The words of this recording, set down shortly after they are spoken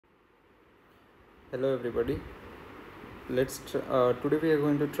Hello everybody. Today we are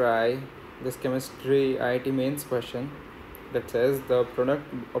going to try this chemistry IIT mains question that says the product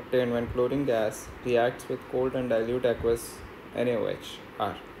obtained when chlorine gas reacts with cold and dilute aqueous NaOH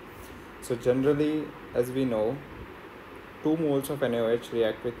are. So generally, as we know, 2 moles of NaOH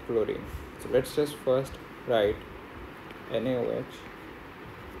react with chlorine. So let's just first write NaOH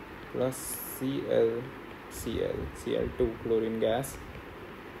plus Cl2 chlorine gas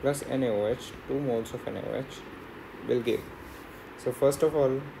plus NaOH, 2 moles of NaOH will give. So first of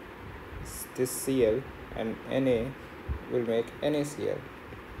all, this Cl and Na will make NaCl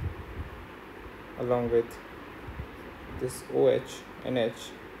along with this OH,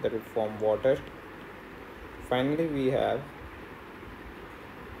 NH that will form water. Finally, we have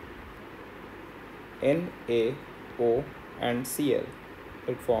NaO and Cl.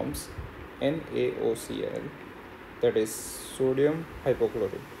 It forms NaOCl, that is sodium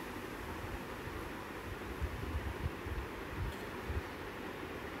hypochlorite.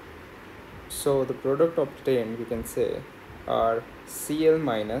 So the product obtained, we can say, are Cl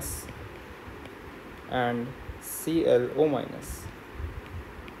minus and ClO minus.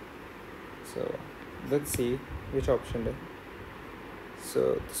 So let's see which option it is.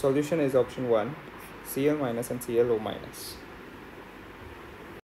 So the solution is option 1, Cl minus and ClO minus.